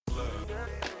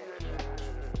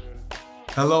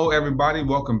Hello, everybody.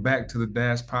 Welcome back to the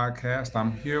Dash Podcast.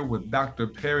 I'm here with Dr.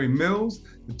 Perry Mills,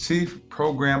 the Chief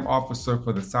Program Officer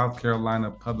for the South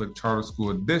Carolina Public Charter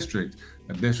School District,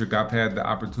 a district I've had the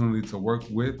opportunity to work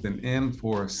with and in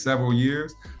for several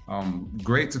years.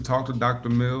 Great to talk to Dr.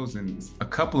 Mills in a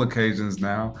couple occasions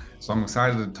now. So I'm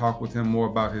excited to talk with him more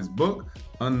about his book,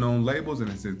 Unknown Labels, and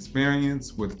his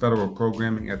experience with federal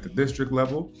programming at the district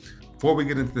level. Before we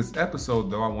get into this episode,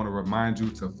 though, I want to remind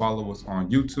you to follow us on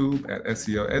YouTube at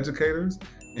SEL Educators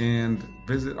and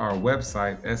visit our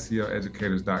website,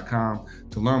 seleducators.com,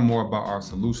 to learn more about our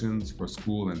solutions for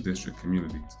school and district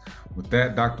communities. With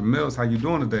that, Dr. Mills, how you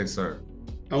doing today, sir?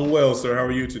 I'm well, sir. How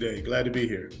are you today? Glad to be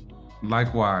here.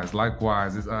 Likewise.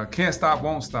 It's, can't stop,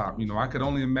 won't stop. I could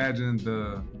only imagine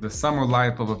the summer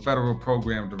life of a federal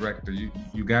program director. You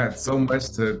got so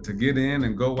much to get in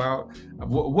and go out.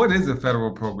 What is a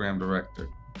federal program director?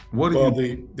 What do Well,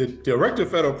 you? the director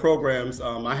of federal programs,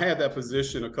 I had that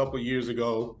position a couple of years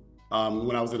ago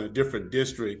when I was in a different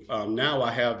district. Now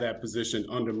I have that position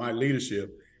under my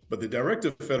leadership. But the director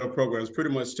of federal programs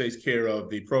pretty much takes care of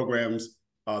the programs,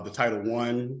 the Title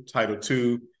I, Title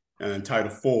II, and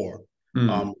Title IV.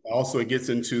 Also, it gets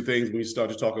into things when you start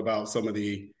to talk about some of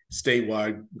the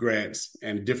statewide grants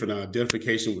and different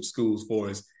identification with schools for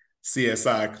as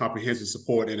CSI, Comprehensive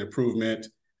Support and Improvement,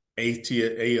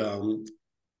 TSI,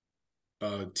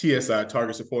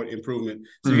 Target Support Improvement.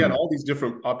 So you got all these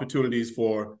different opportunities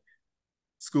for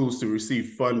schools to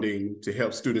receive funding to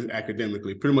help students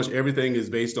academically. Pretty much everything is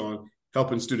based on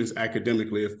helping students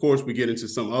academically. Of course, we get into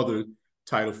some other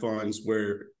title funds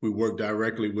where we work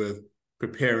directly with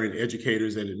preparing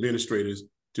educators and administrators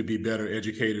to be better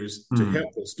educators to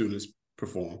help those students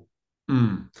perform.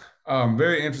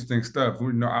 Very interesting stuff.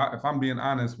 If I'm being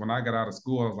honest, when I got out of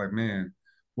school, I was like, man,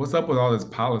 what's up with all this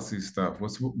policy stuff?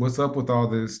 What's up with all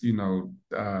this?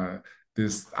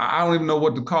 This I don't even know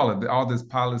what to call it. All this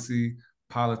policy,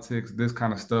 politics, this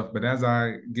kind of stuff. But as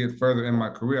I get further in my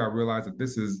career, I realize that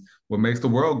this is what makes the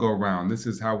world go round. This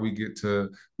is how we get to,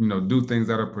 do things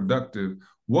that are productive.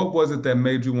 What was it that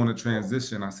made you want to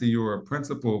transition? I see you were a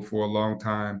principal for a long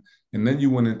time, and then you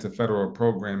went into federal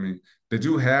programming. Did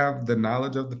you have the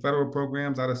knowledge of the federal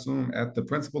programs, I'd assume, at the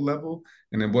principal level?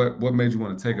 And then what made you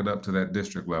want to take it up to that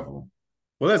district level?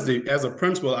 Well, as a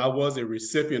principal, I was a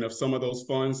recipient of some of those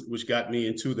funds, which got me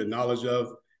into the knowledge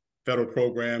of federal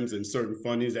programs and certain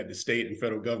fundings that the state and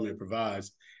federal government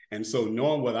provides. And so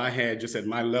knowing what I had just at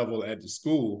my level at the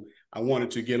school, I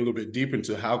wanted to get a little bit deeper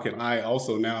into how can I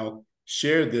also now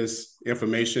share this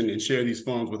information and share these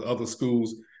funds with other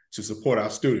schools to support our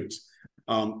students.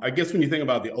 I guess when you think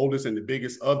about the oldest and the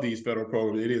biggest of these federal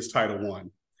programs, it is Title I.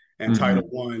 And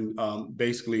Title I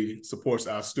basically supports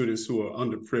our students who are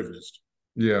underprivileged.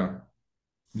 Yeah.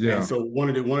 Yeah. And so one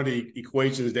of the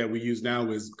equations that we use now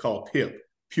is called PIP,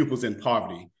 pupils in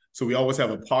poverty. So we always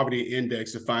have a poverty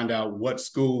index to find out what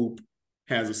school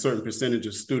has a certain percentage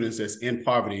of students that's in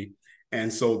poverty.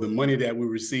 And so the money that we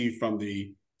receive from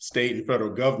the state and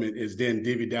federal government is then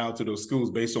divvied down to those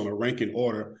schools based on a ranking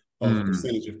order of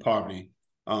percentage of poverty.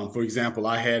 For example,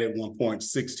 I had at one point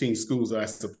 16 schools that I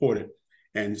supported.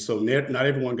 And so not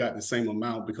everyone got the same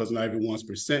amount because not everyone's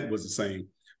percent was the same.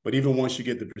 But even once you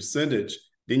get the percentage,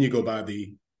 then you go by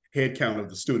the head count of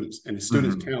the students. And the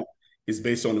students count is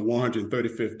based on the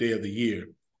 135th day of the year.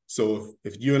 So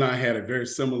if you and I had a very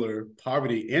similar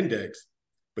poverty index,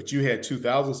 but you had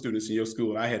 2,000 students in your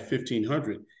school and I had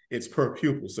 1,500, it's per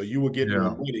pupil. So you will get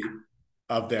more money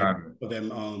of that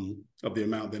of the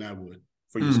amount than I would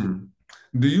for your school.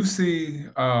 Do you see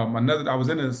I was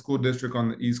in a school district on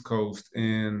the East Coast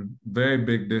in very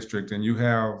big district, and you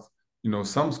have,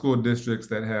 some school districts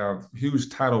that have huge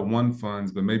Title I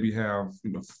funds, but maybe have,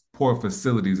 poor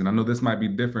facilities. And I know this might be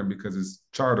different because it's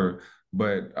charter,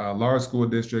 but a large school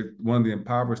district, one of the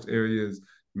impoverished areas,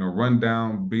 run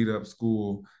down, beat up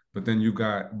school, but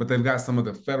they've got some of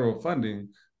the federal funding,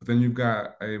 but then you've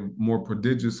got a more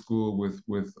prodigious school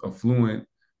with affluent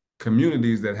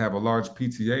communities that have a large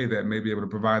PTA that may be able to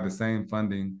provide the same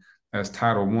funding as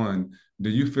Title I. Do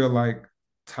you feel like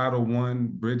Title I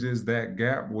bridges that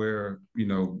gap where,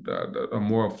 a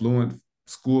more affluent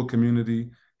school community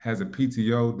has a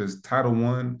PTO? Does Title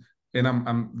I,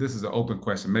 and this is an open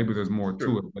question, maybe there's more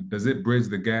to it, but does it bridge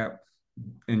the gap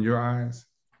in your eyes?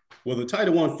 Well, the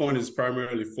Title I fund is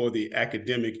primarily for the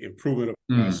academic improvement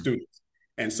of our students.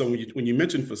 And so when you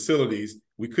mention facilities,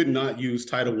 we could not use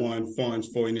Title I funds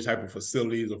for any type of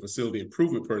facilities or facility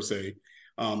improvement per se.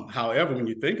 However, when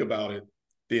you think about it,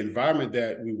 the environment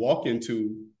that we walk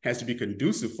into has to be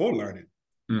conducive for learning.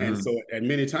 And so at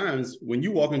many times, when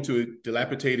you walk into a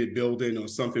dilapidated building or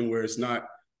something where it's not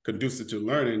conducive to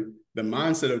learning, the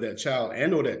mindset of that child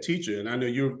and or that teacher, and I know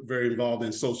you're very involved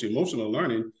in social emotional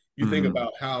learning, you think Mm-hmm.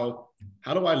 about how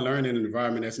do I learn in an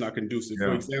environment that's not conducive? For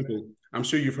Yeah. example, I'm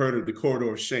sure you've heard of the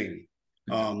corridor of shame.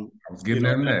 I was You getting know,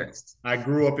 there next. I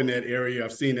grew up in that area.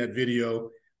 I've seen that video.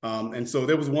 And so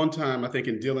there was one time, I think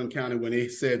in Dillon County, when they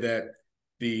said that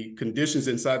the conditions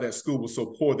inside that school were so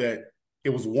poor that it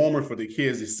was warmer for the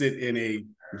kids to sit in a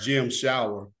gym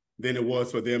shower than it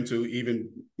was for them to even,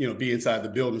 be inside the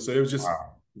building. So it was just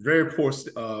Wow. very poor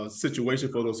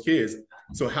situation for those kids.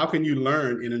 So how can you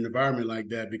learn in an environment like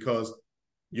that? Because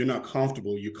you're not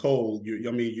comfortable, you're cold.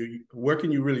 Where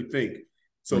can you really think?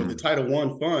 So the Mm-hmm. Title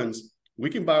One funds, we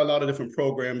can buy a lot of different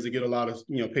programs and get a lot of,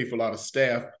 pay for a lot of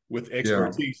staff with Yeah.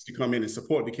 expertise to come in and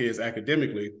support the kids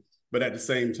academically. But at the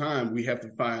same time, we have to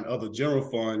find other general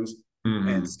funds and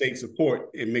Mm-hmm. state support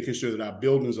in making sure that our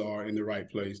buildings are in the right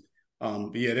place.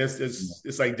 But yeah,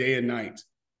 it's like day and night.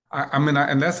 I mean,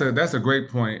 and that's a great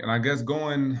point. And I guess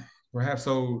going perhaps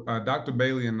so, Dr.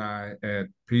 Bailey and I at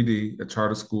PD, a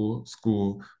charter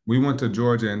school, we went to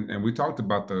Georgia and we talked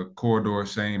about the corridor of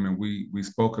shame, and we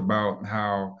spoke about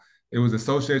how it was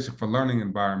Association for Learning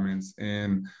Environments,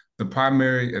 and the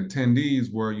primary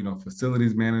attendees were,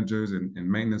 facilities managers and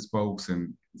maintenance folks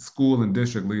and school and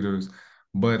district leaders.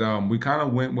 But we kind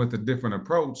of went with a different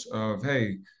approach of,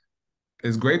 hey,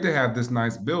 it's great to have this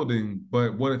nice building,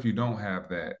 but what if you don't have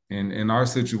that? And in our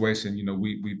situation,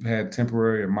 we've had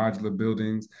temporary and modular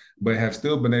buildings, but have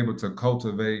still been able to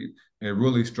cultivate a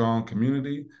really strong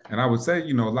community. And I would say,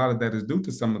 a lot of that is due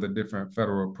to some of the different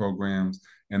federal programs.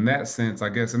 In that sense, I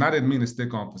guess, and I didn't mean to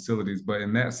stick on facilities, but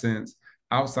in that sense,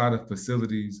 outside of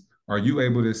facilities, are you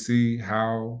able to see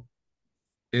how,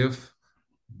 if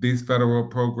these federal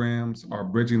programs are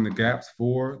bridging the gaps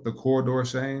for the corridor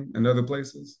shame in other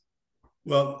places?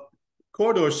 Well,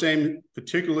 corridor shame,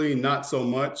 particularly not so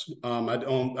much. I'm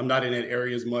not in that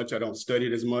area as much. I don't study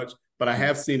it as much, but I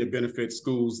have seen it benefit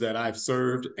schools that I've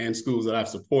served and schools that I've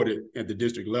supported at the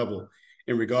district level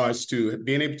in regards to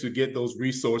being able to get those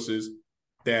resources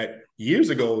that years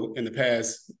ago in the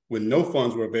past, when no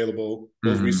funds were available,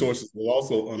 those Mm-hmm. resources were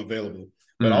also unavailable.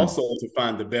 But Mm-hmm. also to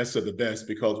find the best of the best,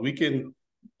 because we can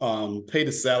pay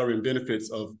the salary and benefits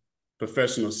of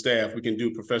professional staff. We can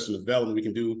do professional development. We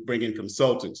can bring in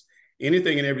consultants,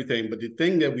 anything and everything. But the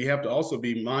thing that we have to also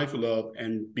be mindful of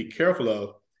and be careful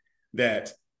of,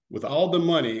 that with all the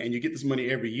money, and you get this money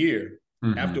every year,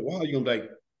 Mm-hmm. after a while, you're going to be like,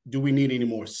 do we need any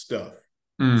more stuff?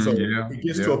 Mm, So yeah, it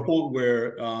gets to yeah. a point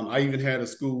where I even had a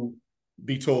school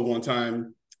be told one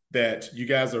time that you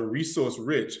guys are resource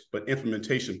rich, but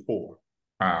implementation poor.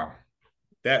 Wow.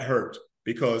 That hurt,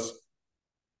 because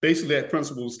basically that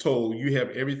principal was told you have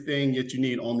everything that you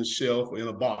need on the shelf or in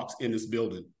a box in this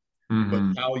building, but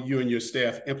Mm-hmm. how you and your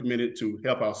staff implement it to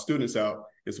help our students out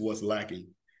is what's lacking.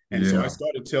 And so I Yeah.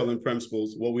 started telling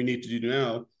principals what we need to do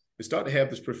now is start to have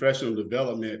this professional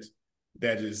development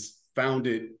that is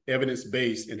founded,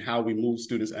 evidence-based in how we move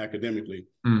students academically.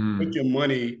 Put Mm-hmm. your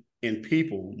money in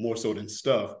people more so than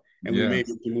stuff, and we may be Yes.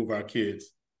 able to move our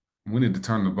kids. We need to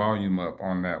turn the volume up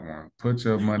on that one. Put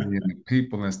your money in the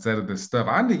people instead of the stuff.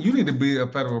 You need to be a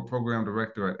federal program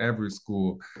director at every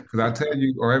school. Because I tell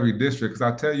you, or every district,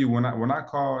 because I tell you, when I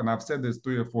call, and I've said this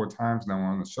 3 or 4 times now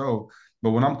on the show,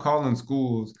 but when I'm calling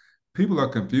schools, people are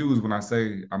confused when I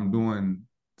say I'm doing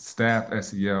staff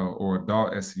SEL or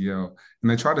adult SEL. And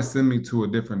they try to send me to a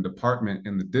different department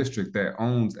in the district that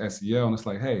owns SEL. And it's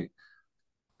like, hey,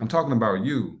 I'm talking about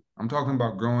you. I'm talking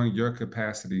about growing your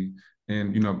capacity.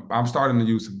 And, I'm starting to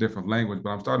use some different language,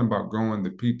 but I'm starting about growing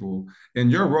the people. In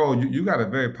your role, you got a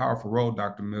very powerful role,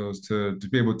 Dr. Mills, to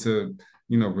be able to,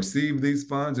 receive these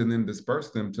funds and then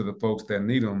disperse them to the folks that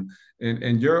need them.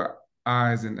 And your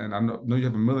eyes, and I know you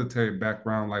have a military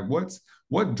background, like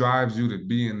what drives you to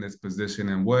be in this position,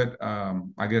 and what,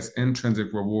 I guess,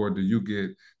 intrinsic reward do you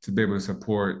get to be able to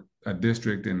support a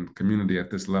district and community at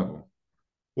this level?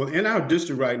 Well, in our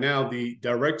district right now, the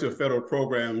director of federal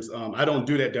programs, I don't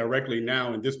do that directly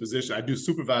now in this position. I do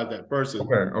supervise that person,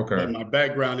 Okay, but okay. my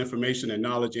background information and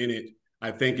knowledge in it,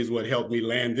 I think, is what helped me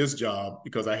land this job,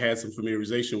 because I had some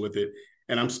familiarization with it,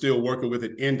 and I'm still working with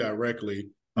it indirectly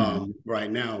Mm,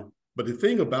 right now. But the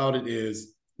thing about it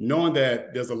is knowing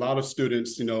that there's a lot of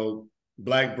students,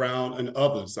 Black, brown, and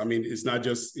others. I mean, it's not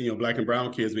just, Black and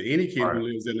brown kids, but any kid right. who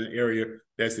lives in an area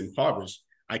that's impoverished.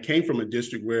 I came from a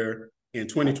district where in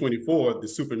 2024, the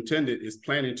superintendent is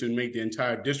planning to make the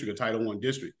entire district a Title One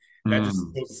district. That just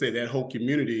Mm, goes to say that whole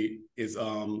community is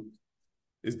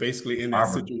basically in that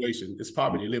poverty. situation. It's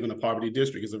poverty. They live in a poverty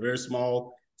district. It's a very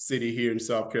small city here in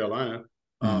South Carolina,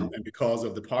 Mm, and because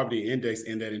of the poverty index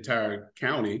in that entire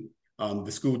county,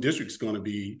 The school district is going to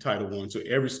be Title I, so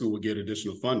every school will get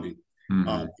additional funding.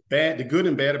 Mm-hmm. The good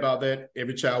and bad about that,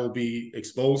 every child will be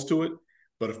exposed to it,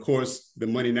 but of course, the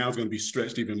money now is going to be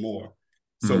stretched even more.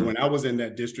 So when I was in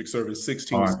that district serving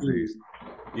 16 schools,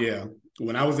 yeah,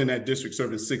 when I was in that district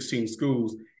serving 16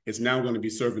 schools, it's now going to be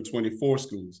serving 24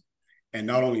 schools. And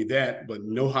not only that, but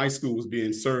no high school was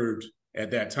being served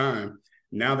at that time.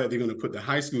 Now that they're going to put the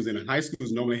high schools in, the high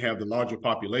schools normally have the larger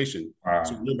population.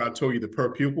 So Wow. remember I told you the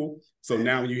per pupil. So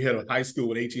now when you hit a high school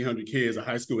with 1,800 kids, a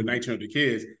high school with 1,900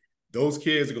 kids, those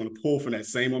kids are going to pull from that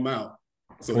same amount.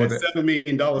 So For that the $7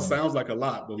 million sounds like a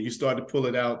lot, but when you start to pull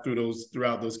it out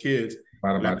throughout those kids,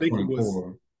 divided and I by think it was,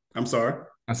 24. I'm sorry.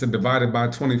 I said divided by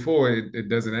 24, it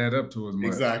doesn't add up to as much.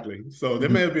 Exactly. So there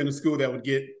may have been a school that would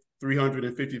get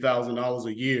 $350,000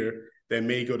 a year that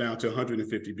may go down to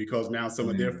 150 because now some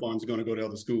of their funds are going to go to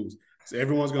other schools. So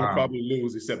everyone's going to Wow. probably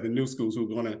lose except the new schools who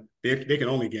are going to, they can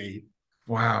only gain.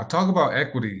 Wow. Talk about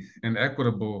equity and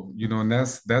equitable, and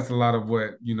that's a lot of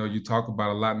what, you talk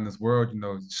about a lot in this world.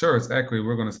 Sure, it's equity.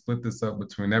 We're going to split this up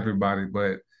between everybody,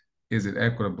 but is it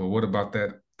equitable? What about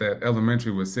that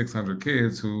elementary with 600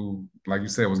 kids who, like you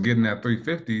said, was getting that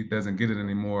 350, doesn't get it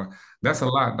anymore? That's a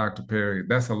lot, Dr. Perry.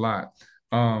 That's a lot.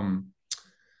 Um,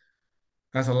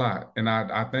 That's a lot. And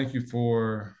I thank you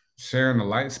for sharing the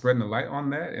light, spreading the light on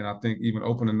that. And I think even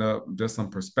opening up just some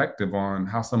perspective on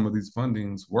how some of these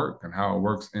fundings work and how it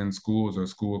works in schools or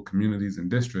school communities and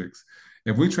districts.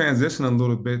 If we transition a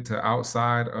little bit to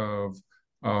outside of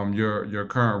your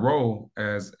current role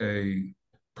as a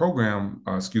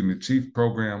chief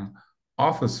program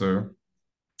officer,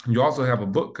 you also have a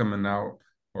book coming out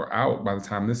or out by the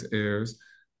time this airs,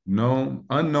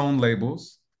 Unknown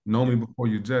Labels, Know Me Yeah. Before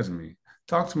You Judge Me.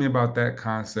 Talk to me about that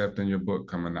concept in your book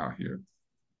coming out here.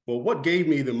 Well, what gave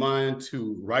me the mind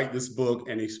to write this book,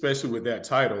 and especially with that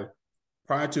title,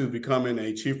 prior to becoming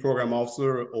a chief program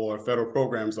officer or federal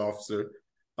programs officer,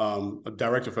 a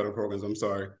director of federal programs, I'm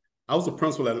sorry, I was a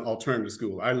principal at an alternative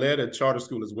school. I led a charter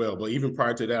school as well, but even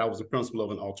prior to that, I was a principal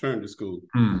of an alternative school.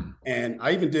 Mm. And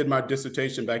I even did my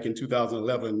dissertation back in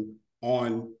 2011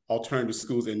 on alternative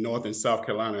schools in North and South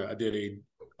Carolina. I did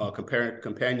a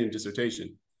companion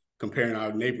dissertation comparing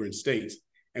our neighboring states.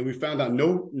 And we found out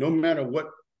no matter what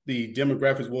the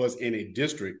demographics was in a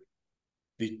district,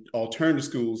 the alternative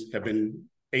schools have been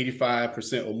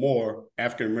 85% or more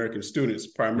African-American students,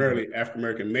 primarily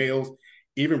African-American males,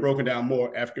 even broken down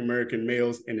more African-American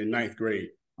males in the ninth grade.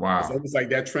 It's Wow. almost like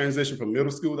that transition from middle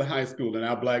school to high school, and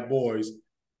our Black boys,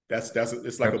 it's like a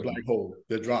That's, black hole.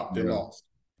 They're dropped, they're yeah. lost.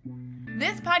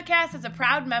 This podcast is a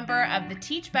proud member of the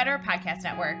Teach Better Podcast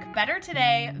Network. Better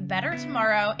today, better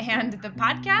tomorrow, and the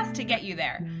podcast to get you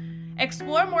there.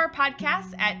 Explore more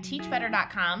podcasts at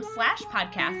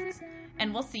teachbetter.com/podcasts,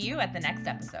 and we'll see you at the next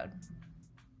episode.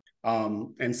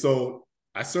 And so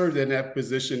I served in that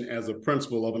position as a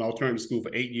principal of an alternative school for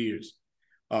 8 years.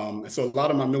 So a lot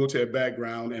of my military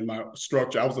background and my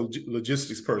structure, I was a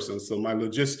logistics person. So my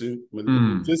logistics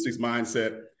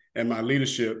mindset and my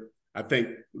leadership, I think,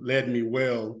 led me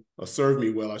well, or served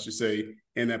me well, I should say,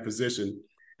 in that position.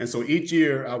 And so each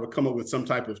year I would come up with some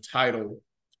type of title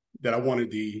that I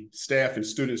wanted the staff and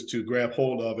students to grab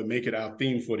hold of and make it our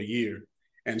theme for the year.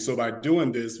 And so by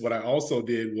doing this, what I also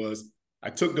did was I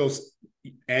took those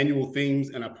annual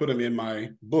themes and I put them in my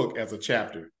book as a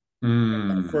chapter.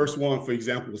 The first one, for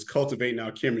example, was Cultivating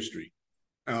Our Chemistry.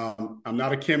 I'm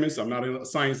not a chemist. I'm not a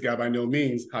science guy by no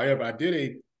means. However, I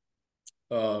did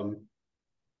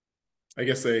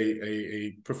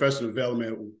a professional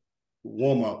development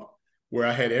warm-up where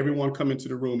I had everyone come into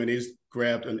the room and they just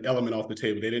grabbed an element off the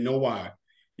table. They didn't know why,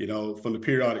 from the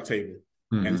periodic table.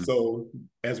 Mm-hmm. And so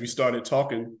as we started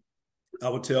talking, I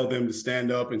would tell them to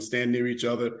stand up and stand near each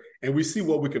other, and we see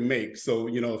what we can make. So,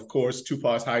 of course, 2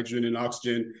 parts hydrogen and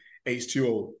oxygen,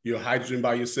 H2O. You're hydrogen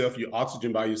by yourself, you're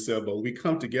oxygen by yourself, but when we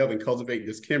come together and cultivate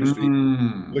this chemistry,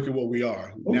 look at what we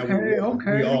are. Now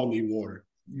we all need water.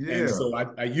 Yeah. And so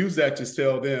I use that to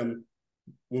tell them,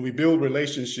 when we build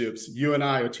relationships, you and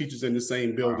I are teachers in the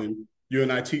same building. Wow. You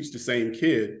and I teach the same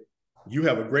kid. You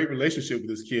have a great relationship with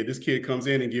this kid. This kid comes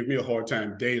in and gives me a hard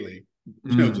time daily.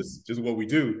 Just what we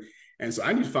do. And so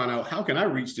I need to find out, how can I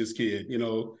reach this kid?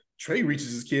 Trey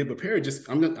reaches this kid, but Perry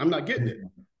I'm not getting it.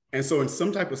 And so in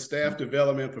some type of staff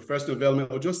development, professional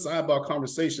development, or just sidebar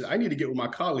conversation, I need to get with my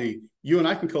colleague. You and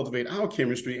I can cultivate our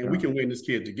chemistry, and we can win this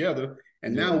kid together.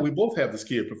 And now we both have this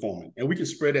kid performing, and we can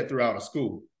spread that throughout our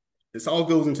school. This all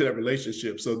goes into that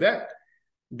relationship. So that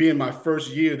being my first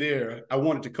year there, I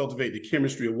wanted to cultivate the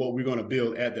chemistry of what we're going to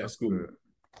build at that school.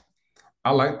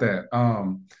 I like that.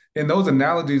 And those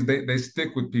analogies, they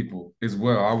stick with people as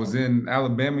well. I was in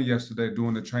Alabama yesterday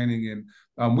doing the training,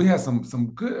 and we had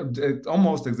some good,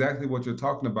 almost exactly what you're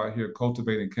talking about here,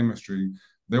 cultivating chemistry.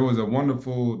 There was a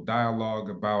wonderful dialogue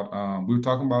about we were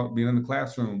talking about being in the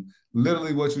classroom,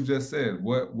 literally what you just said.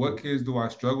 What kids do I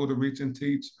struggle to reach and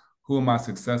teach? Who am I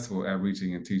successful at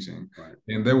reaching and teaching? Right.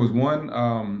 And there was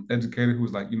one educator who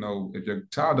was like, if your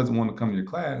child doesn't want to come to your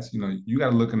class, you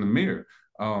got to look in the mirror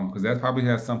because that probably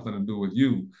has something to do with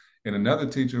you. And another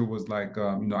teacher was like,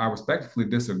 I respectfully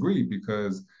disagree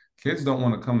because kids don't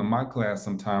want to come to my class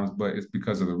sometimes, but it's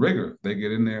because of the rigor. They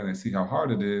get in there and they see how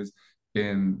hard it is,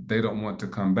 and they don't want to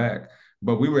come back.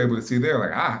 But we were able to see there,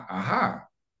 like, aha,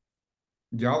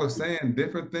 y'all are saying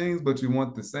different things, but you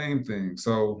want the same thing.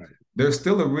 So Right. there's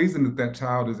still a reason that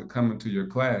child isn't coming to your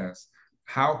class.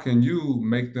 How can you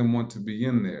make them want to be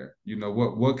in there?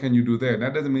 What can you do there?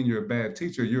 That doesn't mean you're a bad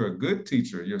teacher. You're a good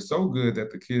teacher. You're so good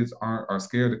that the kids are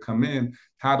scared to come in.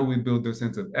 How do we build their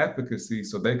sense of efficacy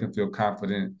so they can feel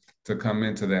confident to come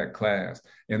into that class?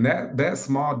 And that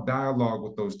small dialogue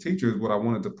with those teachers, what I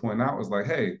wanted to point out was like,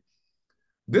 hey,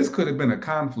 this could have been a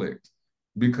conflict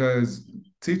because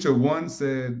teacher one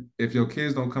said, if your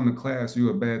kids don't come to class,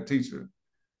 you're a bad teacher.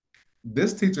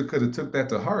 This teacher could have took that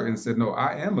to heart and said, no,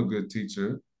 I am a good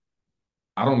teacher.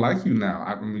 I don't like you now.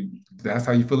 I mean, that's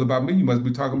how you feel about me. You must be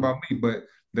talking about me. But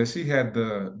that she had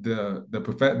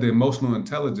the emotional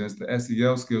intelligence, the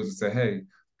SEL skills to say, hey,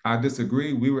 I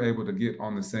disagree. We were able to get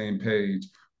on the same page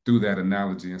through that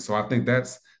analogy. And so I think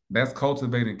that's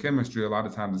cultivating chemistry. A lot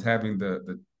of times is having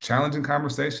the challenging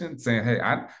conversation, saying, hey,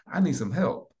 I need some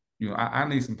help. I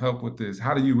need some help with this.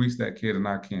 How do you reach that kid and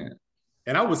I can't?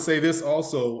 And I would say this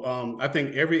also. I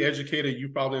think every educator you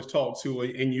probably have talked to,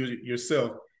 and you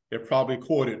yourself have probably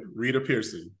quoted Rita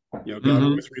Pearson. God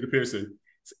rest Rita Pearson.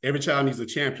 Every child needs a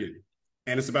champion,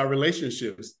 and it's about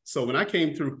relationships. So when I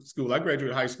came through school, I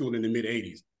graduated high school in the mid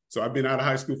 '80s. So I've been out of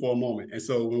high school for a moment. And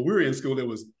so when we were in school, it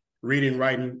was reading,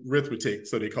 writing, arithmetic.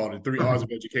 So they called it 3 R's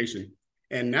of education.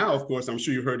 And now, of course, I'm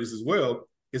sure you've heard this as well.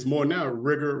 It's more now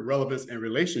rigor, relevance, and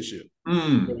relationship.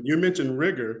 When you mentioned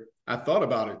rigor, I thought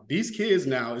about it. These kids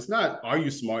now, it's not are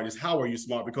you smart, it's how are you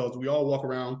smart, because we all walk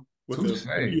around with a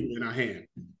computer in our hand.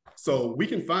 So we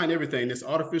can find everything. There's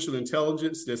artificial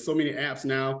intelligence. There's so many apps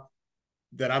now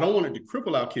that I don't want it to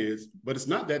cripple our kids, but it's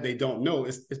not that they don't know.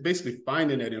 It's basically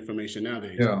finding that information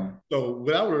nowadays. Yeah. So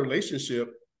without a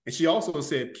relationship, and she also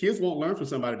said, kids won't learn from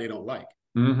somebody they don't like.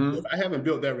 Mm-hmm. So if I haven't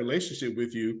built that relationship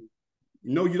with you,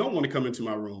 no, you don't want to come into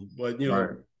my room. But, right.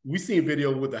 We've seen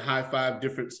video with the high five,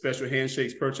 different special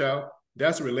handshakes per child.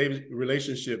 That's a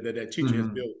relationship that teacher has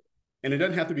built. And it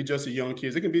doesn't have to be just the young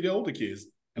kids. It can be the older kids.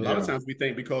 And a lot of times we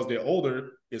think because they're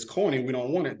older, it's corny, we don't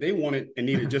want it. They want it and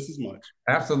need it just as much.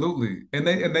 Absolutely. And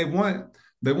they want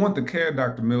the care,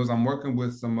 Dr. Mills. I'm working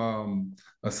with some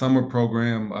a summer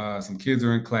program. Some kids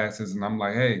are in classes, and I'm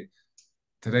like, hey,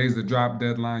 today's the drop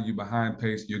deadline. You behind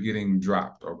pace, you're getting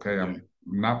dropped. Okay.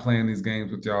 I'm not playing these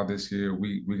games with y'all this year.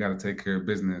 We got to take care of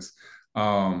business.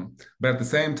 But at the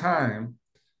same time,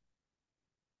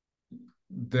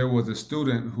 there was a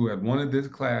student who had wanted this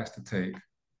class to take.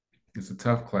 It's a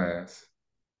tough class.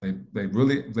 They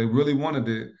really wanted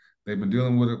it. They've been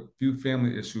dealing with a few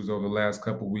family issues over the last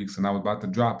couple of weeks, and I was about to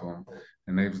drop them.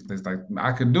 And they're like,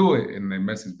 I could do it. And they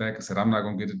messaged back and said, I'm not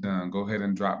going to get it done. Go ahead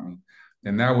and drop me.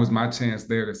 And that was my chance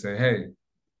there to say, hey,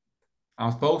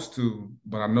 I'm supposed to,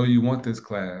 but I know you want this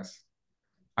class.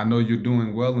 I know you're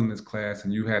doing well in this class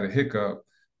and you had a hiccup.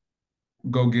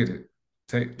 Go get it.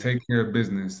 Take care of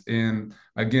business. And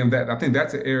again, I think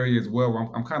that's an area as well where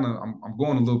I'm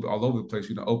going a little bit all over the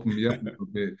place, open me up a little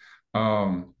bit.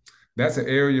 That's an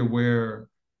area where,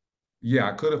 yeah,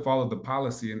 I could have followed the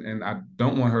policy and I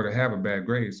don't want her to have a bad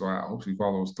grade. So I hope she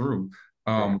follows through.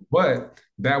 But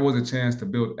that was a chance to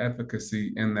build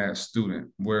efficacy in that student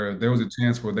where there was a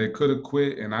chance where they could have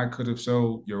quit and I could have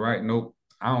showed, you're right, nope,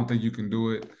 I don't think you can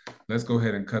do it. Let's go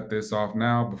ahead and cut this off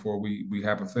now before we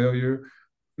have a failure.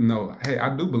 No, hey,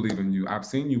 I do believe in you. I've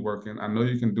seen you working. I know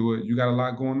you can do it. You got a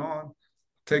lot going on.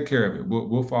 Take care of it.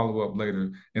 We'll follow up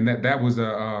later. And that was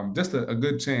just a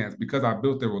good chance because I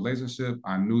built the relationship.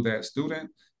 I knew that student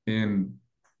and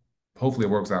hopefully it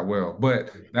works out well.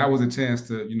 But that was a chance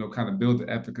to, kind of build the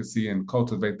efficacy and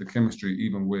cultivate the chemistry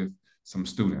even with some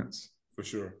students. For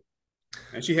sure.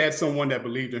 And she had someone that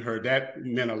believed in her. That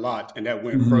meant a lot. And that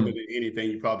went further than anything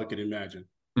you probably could imagine.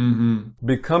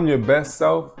 Become your best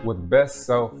self with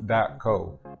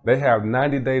bestself.co. They have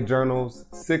 90-day journals,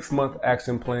 6-month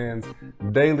action plans,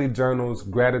 daily journals,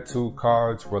 gratitude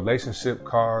cards, relationship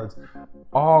cards,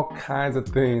 all kinds of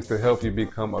things to help you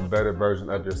become a better version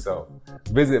of yourself.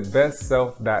 Visit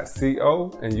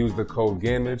bestself.co and use the code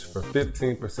GAMAGE for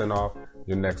 15% off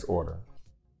your next order.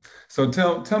 So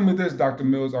tell me this, Dr.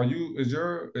 Mills,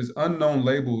 is Unknown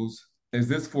Labels, is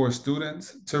this for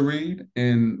students to read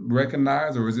and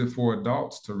recognize, or is it for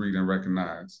adults to read and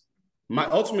recognize? My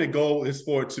ultimate goal is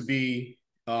for it to be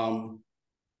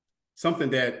something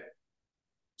that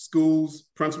schools,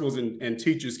 principals, and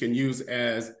teachers can use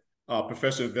as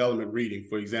professional development reading.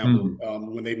 For example,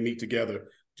 when they meet together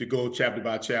to go chapter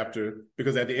by chapter,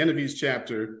 because at the end of each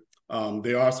chapter,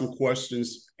 there are some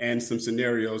questions and some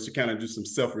scenarios to kind of do some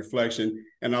self-reflection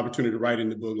and opportunity to write in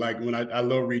the book. Like when I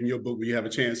love reading your book where you have a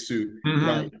chance to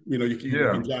write, you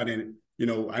can jot in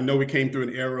it. I know we came through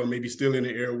an era, maybe still in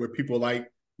an era where people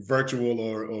like virtual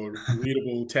or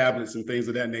readable tablets and things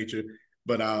of that nature.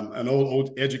 But an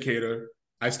old educator,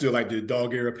 I still like the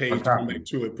dog ear page to come back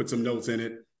to it, put some notes in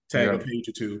it, tag a page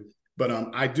or two. But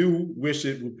I do wish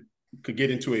it could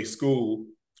get into a school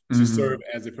to serve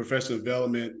as a professional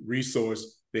development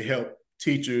resource to help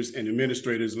teachers and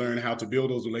administrators learn how to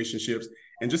build those relationships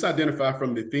and just identify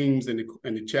from the themes and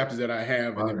the chapters that I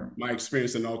have and my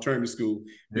experience in alternative school,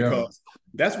 because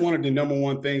that's one of the number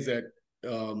one things that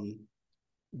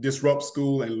disrupt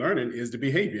school and learning is the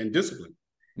behavior and discipline.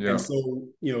 And so,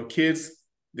 kids,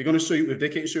 they're going to show you, if they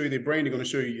can't show you their brain, they're going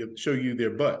to show you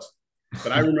their butts.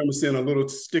 But I remember seeing a little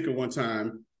sticker one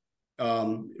time.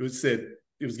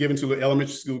 It was given to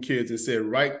elementary school kids and said,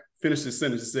 finish the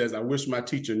sentence. It says, "I wish my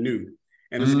teacher knew."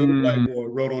 And this little black boy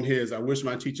wrote on his, "I wish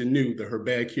my teacher knew that her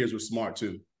bad kids were smart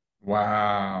too."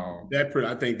 Wow.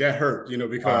 I think that hurt,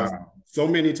 because so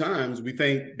many times we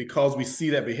think because we see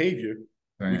that behavior,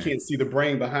 we can't see the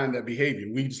brain behind that behavior.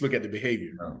 We just look at the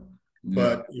behavior.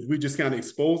 But if we just kind of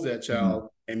expose that child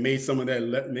and made some of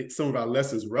our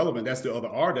lessons relevant, that's the other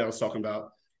R that I was talking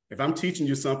about. If I'm teaching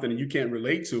you something and you can't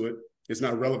relate to it, it's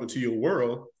not relevant to your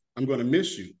world, I'm going to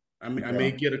miss you. I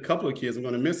may get a couple of kids, I'm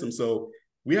going to miss them. So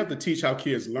we have to teach how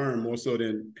kids learn more so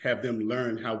than have them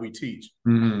learn how we teach.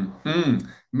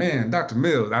 Man, Dr.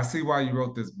 Mills, I see why you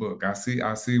wrote this book. I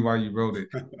see why you wrote it.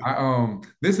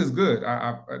 This is good.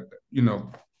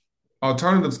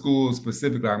 Alternative schools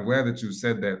specifically, I'm glad that you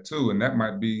said that too. And that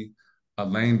might be a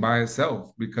lane by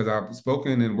itself, because I've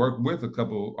spoken and worked with a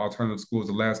couple alternative schools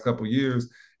the last couple of years,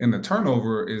 and the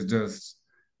turnover is just,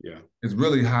 it's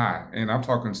really high. And I'm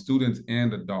talking students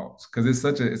and adults, because it's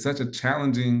such a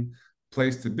challenging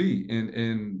place to be.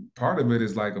 And part of it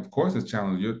is like, of course it's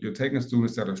challenging. You're taking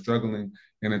students that are struggling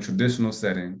in a traditional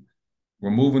setting, we're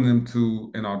moving them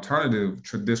to an alternative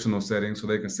traditional setting so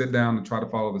they can sit down and try to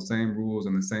follow the same rules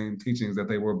and the same teachings that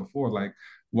they were before. Like,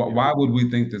 why would we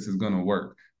think this is going to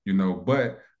work?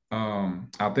 But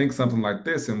I think something like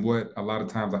this, and what a lot of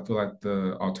times I feel like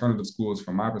the alternative schools,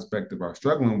 from my perspective, are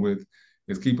struggling with,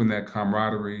 is keeping that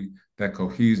camaraderie, that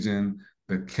cohesion,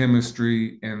 the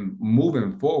chemistry, and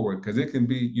moving forward. Because it can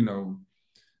be,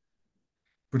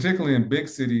 particularly in big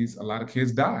cities, a lot of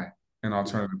kids die in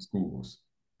alternative schools.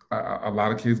 A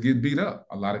lot of kids get beat up.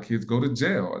 A lot of kids go to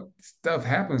jail. Stuff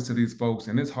happens to these folks,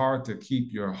 and it's hard to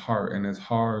keep your heart, and it's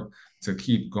hard to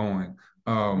keep going.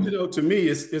 To me,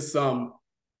 it's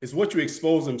what you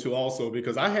expose them to also,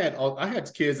 because I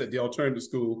had kids at the alternative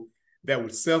school that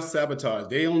would self-sabotage.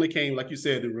 They only came, like you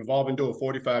said, the revolving door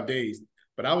 45 days.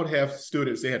 But I would have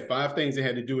students, they had 5 things they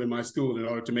had to do in my school in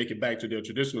order to make it back to their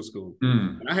traditional school.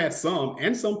 And I had some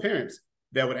parents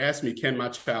that would ask me, "Can my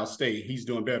child stay? He's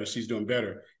doing better. She's doing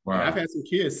better." Wow. And I've had some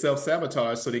kids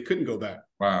self-sabotage so they couldn't go back.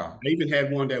 Wow. I even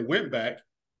had one that went back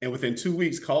and within 2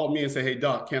 weeks called me and said, "Hey,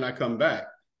 Doc, can I come back?"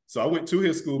 So I went to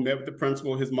his school, met with the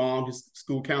principal, his mom, his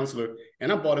school counselor,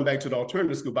 and I brought him back to the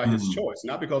alternative school by his choice,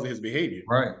 not because of his behavior.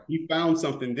 Right. He found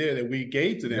something there that we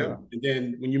gave to them. Yeah. And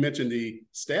then when you mentioned the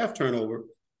staff turnover,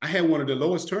 I had one of the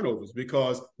lowest turnovers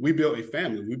because we built a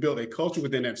family. We built a culture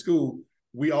within that school.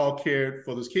 We all cared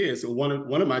for those kids. So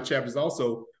one of my chapters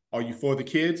also, are you for the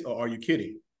kids or are you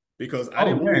kidding? Because I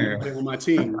didn't want anybody on my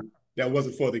team that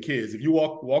wasn't for the kids. If you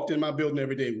walked in my building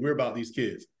every day, we're about these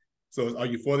kids. So are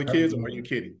you for the kids or are you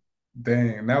kidding?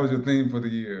 Dang, that was your theme for the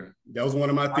year. That was one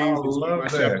of my themes. I love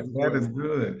that. That is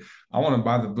good. I want to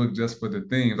buy the book just for the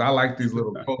themes. I like these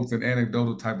little quotes and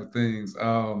anecdotal type of things.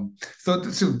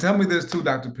 So tell me this too,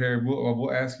 Dr. Perry.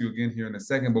 We'll ask you again here in a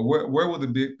second, but where will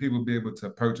the people be able to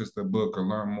purchase the book or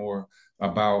learn more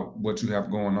about what you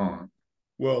have going on?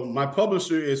 Well, my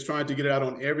publisher is trying to get it out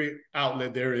on every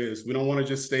outlet there is. We don't want to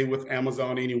just stay with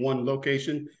Amazon, any one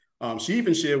location. She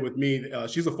even shared with me,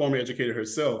 she's a former educator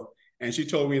herself, and she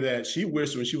told me that she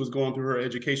wished when she was going through her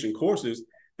education courses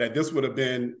that this would have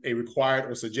been a required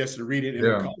or suggested reading in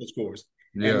her college course.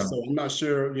 And Yeah. so I'm not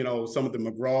sure, some of the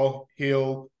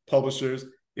McGraw-Hill publishers,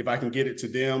 if I can get it to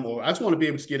them, or I just want to be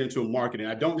able to get into marketing.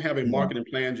 I don't have a Yeah. marketing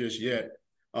plan just yet,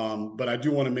 but I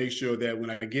do want to make sure that when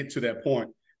I get to that point,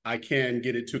 I can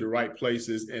get it to the right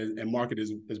places and market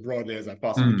as broadly as I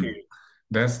possibly can.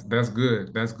 That's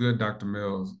good. That's good, Dr.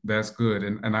 Mills. That's good.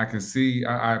 And I can see,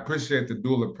 I appreciate the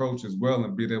dual approach as well,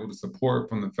 and being able to support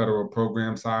from the federal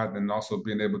program side, and also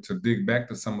being able to dig back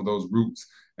to some of those roots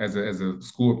as a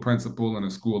school principal and a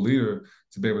school leader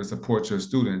to be able to support your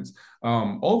students.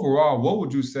 Overall, what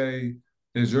would you say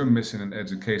is your mission in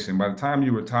education? By the time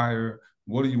you retire,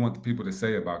 what do you want the people to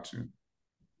say about you?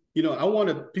 I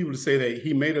wanted people to say that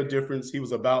he made a difference. He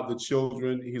was about the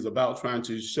children. He's about trying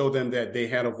to show them that they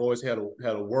had a voice, had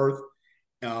a worth.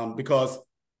 Because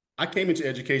I came into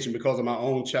education because of my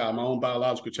own child, my own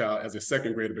biological child, as a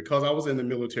second grader. Because I was in the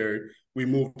military, we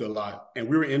moved a lot, and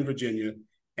we were in Virginia,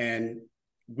 and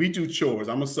we do chores.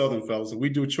 I'm a Southern fellow, so we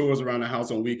do chores around the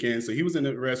house on weekends. So he was in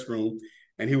the restroom,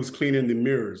 and he was cleaning the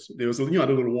mirrors. There was, the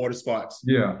little water spots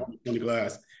Yeah. on the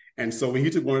glass. And so when he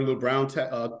took one of the little brown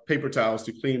paper towels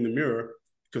to clean the mirror,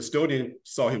 the custodian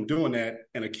saw him doing that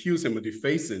and accused him of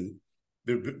defacing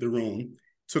the room,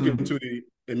 took him to the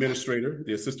administrator,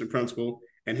 the assistant principal,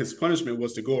 and his punishment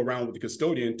was to go around with the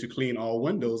custodian to clean all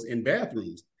windows in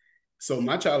bathrooms. So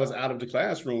my child is out of the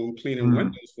classroom cleaning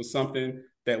windows for something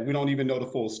that we don't even know the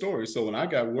full story. So when I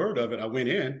got word of it, I went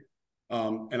in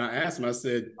and I asked him, I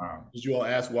said, did you all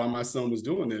ask why my son was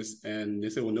doing this? And they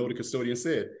said, well, no, the custodian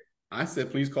said. I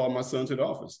said, please call my son to the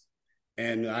office.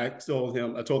 And I told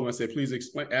him, I said, please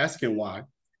ask him why.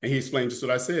 And he explained just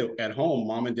what I said. At home,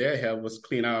 mom and dad have us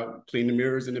clean the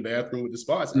mirrors in the bathroom with the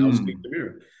spots. I was cleaning the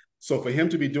mirror. So for him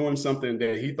to be doing something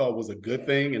that he thought was a good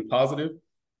thing and positive,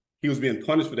 he was being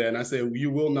punished for that. And I said, you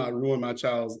will not ruin my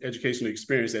child's educational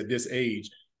experience at this age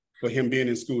for him being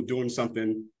in school doing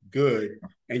something good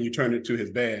and you turn it to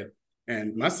his bad.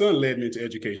 And my son led me into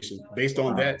education based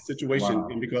on that situation.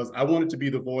 And because I wanted to be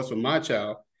the voice for my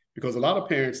child, because a lot of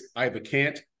parents either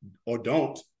can't or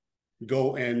don't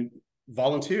go and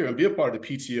volunteer and be a part of the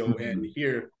PTO and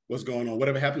hear what's going on.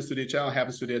 Whatever happens to their child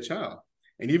happens to their child.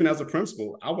 And even as a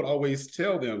principal, I would always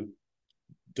tell them,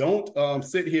 don't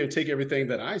sit here and take everything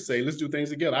that I say. Let's do things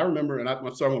together. I remember, and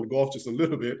I'm sorry, I want to go off just a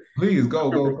little bit. Please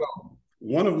go.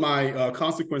 One of my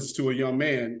consequences to a young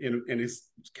man, and it's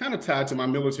kind of tied to my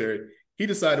military, he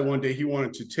decided one day he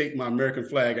wanted to take my American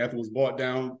flag after it was brought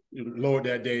down, lowered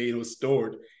that day, and it was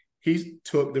stored. He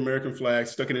took the American flag,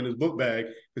 stuck it in his book bag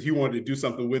because he wanted to do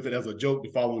something with it as a joke the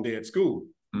following day at school.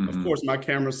 Of course, my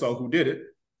camera saw who did it.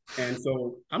 And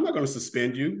so I'm not going to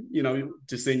suspend you,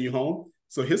 to send you home.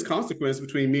 So his consequence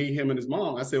between me, him, and his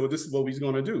mom, I said, well, this is what he's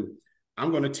going to do.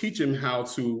 I'm going to teach him how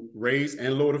to raise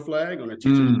and lower the flag. I'm going to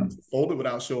teach him how to fold it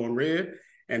without showing red.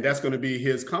 And that's going to be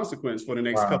his consequence for the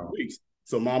next couple of weeks.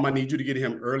 So, Mom, I need you to get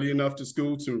him early enough to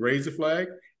school to raise the flag,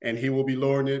 and he will be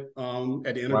lowering it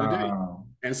at the end of the day.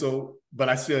 And so, but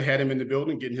I still had him in the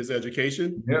building getting his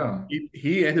education. Yeah.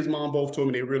 He and his mom both told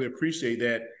me they really appreciate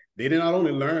that. They did not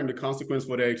only learn the consequence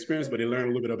for their experience, but they learned a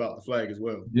little bit about the flag as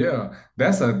well. Yeah,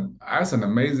 that's an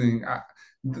amazing.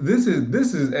 This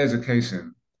is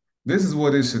education. This is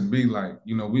what it should be like.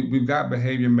 We've got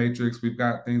behavior matrix, we've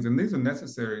got things, and these are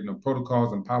necessary,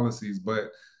 protocols and policies. But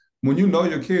when you know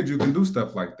your kids, you can do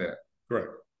stuff like that. Correct.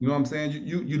 You know what I'm saying?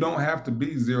 You don't have to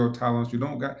be zero tolerance. You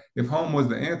don't got, if home was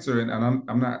the answer, and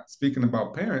I'm not speaking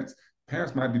about parents.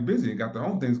 Parents might be busy and got their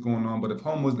own things going on, but if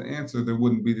home was the answer, there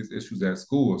wouldn't be these issues at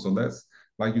school. So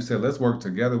like you said, let's work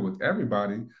together with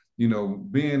everybody.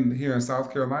 Being here in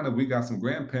South Carolina, we got some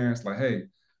grandparents like, hey,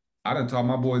 I done taught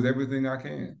my boys everything I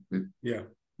can. Yeah.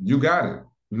 You got it.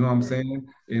 You know what I'm saying?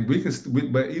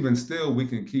 And but even still, we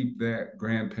can keep that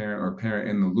grandparent or parent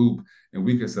in the loop, and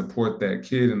we can support that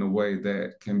kid in a way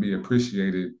that can be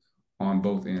appreciated on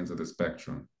both ends of the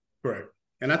spectrum. Correct.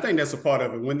 And I think that's a part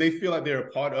of it. When they feel like they're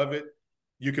a part of it,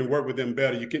 you can work with them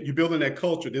better. You're building that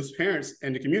culture. Those parents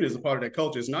and the community is a part of that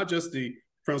culture. It's not just the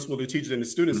principal, the teachers, and the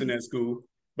students in that school,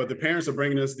 but the parents are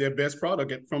bringing us their best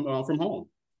product from home.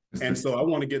 And so I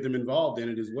want to get them involved in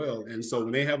it as well. And so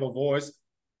when they have a voice,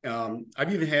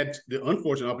 I've even had the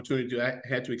unfortunate opportunity to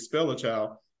had to expel a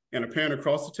child, and a parent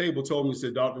across the table told me,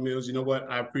 said, Dr. Mills, you know what?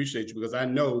 I appreciate you because I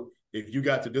know if you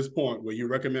got to this point where you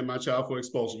recommend my child for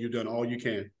expulsion, you've done all you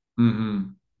can.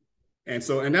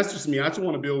 And that's just me. I just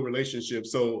want to build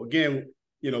relationships. So again,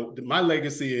 my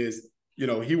legacy is,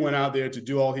 he went out there to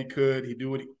do all he could. He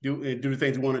do the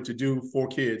things he wanted to do for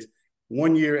kids.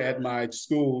 One year at my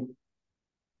school,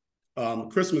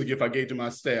 Christmas gift I gave to my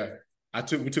staff.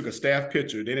 We took a staff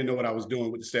picture. They didn't know what I was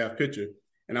doing with the staff picture.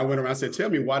 And I went around and said, tell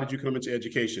me, why did you come into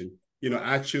education?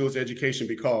 I chose education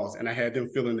because, and I had them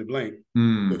fill in the blank.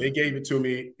 Mm. So they gave it to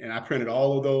me, and I printed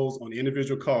all of those on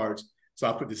individual cards. So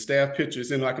I put the staff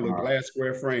pictures in like a little glass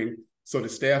square frame. So the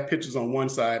staff pictures on one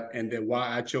side, and then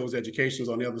why I chose education was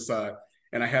on the other side.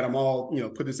 And I had them all,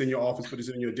 put this in your office, put this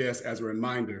in your desk as a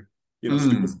reminder.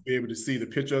 Students be able to see the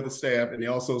picture of the staff, and they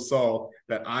also saw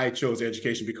that I chose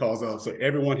education because of. So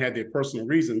everyone had their personal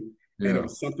reason, and it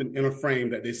was something in a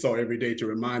frame that they saw every day to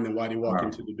remind them why they walk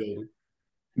into the building.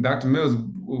 Dr. Mills,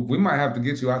 we might have to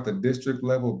get you out the district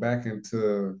level back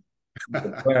into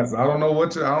the class. I don't know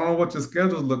what your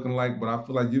schedule's looking like, but I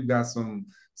feel like you've got some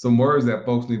words that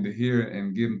folks need to hear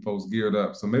and getting folks geared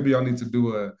up. So maybe y'all need to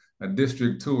do a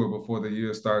district tour before the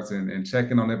year starts and check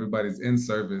in on everybody's in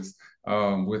service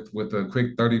with a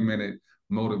quick 30-minute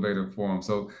motivator for them.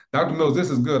 So Dr. Mills, this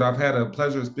is good. I've had a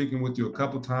pleasure speaking with you a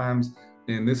couple times,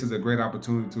 and this is a great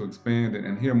opportunity to expand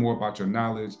and hear more about your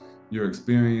knowledge, your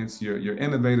experience, your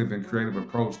innovative and creative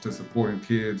approach to supporting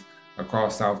kids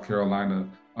across South Carolina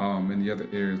and the other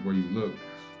areas where you look.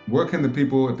 Where can the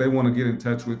people, if they want to get in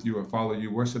touch with you or follow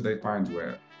you, where should they find you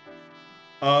at?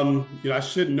 I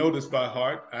should know this by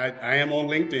heart. I am on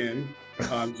LinkedIn.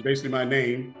 It's basically my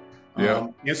name.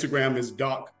 Instagram is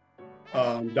Doc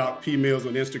P Mills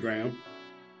on Instagram.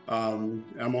 I'm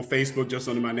on Facebook just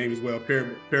under my name as well,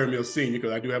 Perry Mills Senior,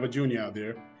 because I do have a junior out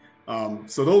there.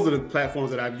 So those are the platforms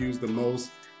that I've used the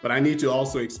most. But I need to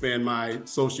also expand my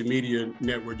social media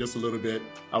network just a little bit.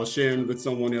 I was sharing with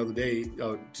someone the other day,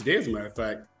 today as a matter of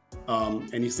fact,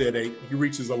 and he said that he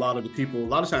reaches a lot of the people. A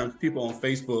lot of times people on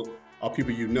Facebook are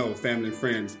people family and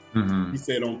friends. He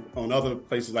said on other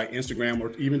places like Instagram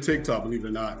or even TikTok, believe it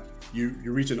or not, you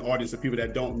reach an audience of people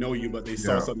that don't know you, but they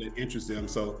saw something that interests them.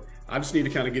 So I just need to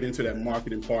kind of get into that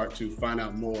marketing part to find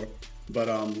out more. But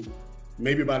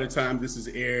maybe by the time this is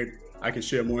aired, I can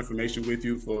share more information with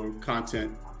you for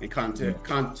content and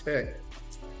contact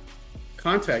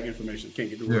information. Can't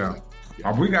get the words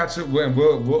out. We got you.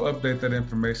 We'll update that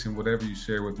information, whatever you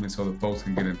share with me, so that folks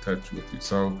can get in touch with you.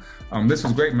 So this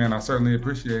was great, man. I certainly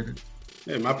appreciate it.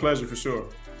 Yeah, my pleasure for sure.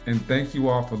 And thank you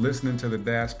all for listening to the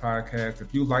Dash Podcast.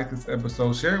 If you like this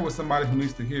episode, share it with somebody who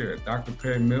needs to hear it. Dr.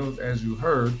 Perry Mills, as you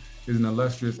heard, is an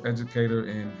illustrious educator,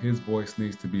 and his voice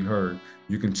needs to be heard.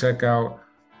 You can check out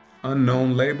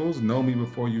Unknown Labels, Know Me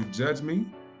Before You Judge Me,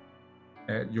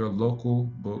 at your local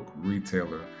book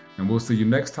retailer. And we'll see you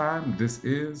next time. This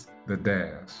is The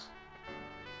Dash.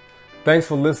 Thanks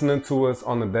for listening to us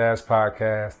on The Dash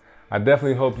Podcast. I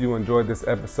definitely hope you enjoyed this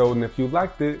episode. And if you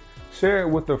liked it, share it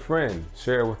with a friend,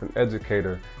 share it with an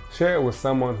educator, share it with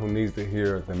someone who needs to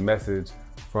hear the message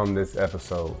from this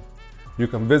episode. You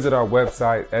can visit our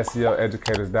website,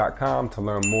 SELeducators.com, to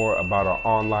learn more about our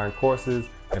online courses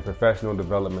and professional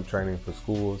development training for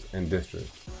schools and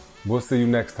districts. We'll see you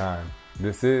next time.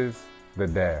 This is The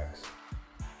Dash.